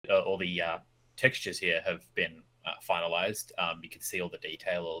all the textures here have been finalized. You can see all the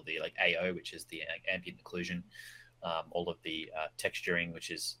detail, all the like AO, which is the ambient occlusion, all of the texturing, which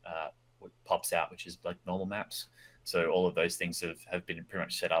is what pops out, which is like normal maps. So all of those things have been pretty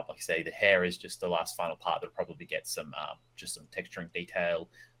much set up. Like I say, the hair is just the last final part that'll probably get some just some texturing detail,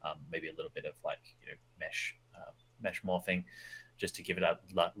 maybe a little bit of like mesh morphing, just to give it a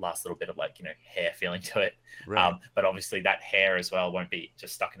last little bit of like hair feeling to it. Right. But obviously that hair as well won't be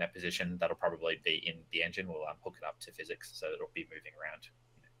just stuck in that position. That'll probably be in the engine. We'll hook it up to physics, so it'll be moving around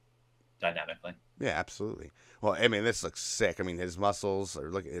dynamically. Yeah, absolutely. Well, I mean, this looks sick. I mean, his muscles, or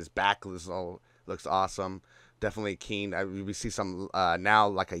look, his back looks awesome. Definitely keen. We see some now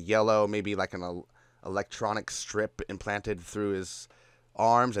like a yellow, maybe like an electronic strip implanted through his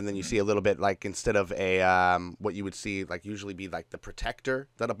arms, and then you see a little bit like instead of a what you would see like usually be like the protector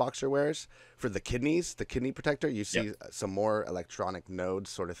that a boxer wears for the kidneys, the kidney protector. You Yep. see some more electronic nodes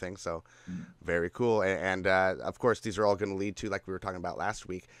sort of thing. So Mm. very cool. And of course, these are all going to lead to, like we were talking about last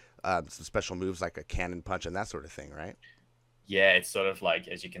week, some special moves like a cannon punch and that sort of thing, right? Yeah, it's sort of like,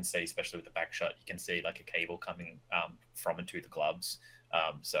 as you can see, especially with the back shot, you can see like a cable coming from and to the gloves.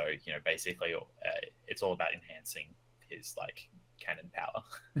 So basically, it's all about enhancing his like cannon power.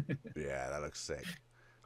 Yeah, that looks sick.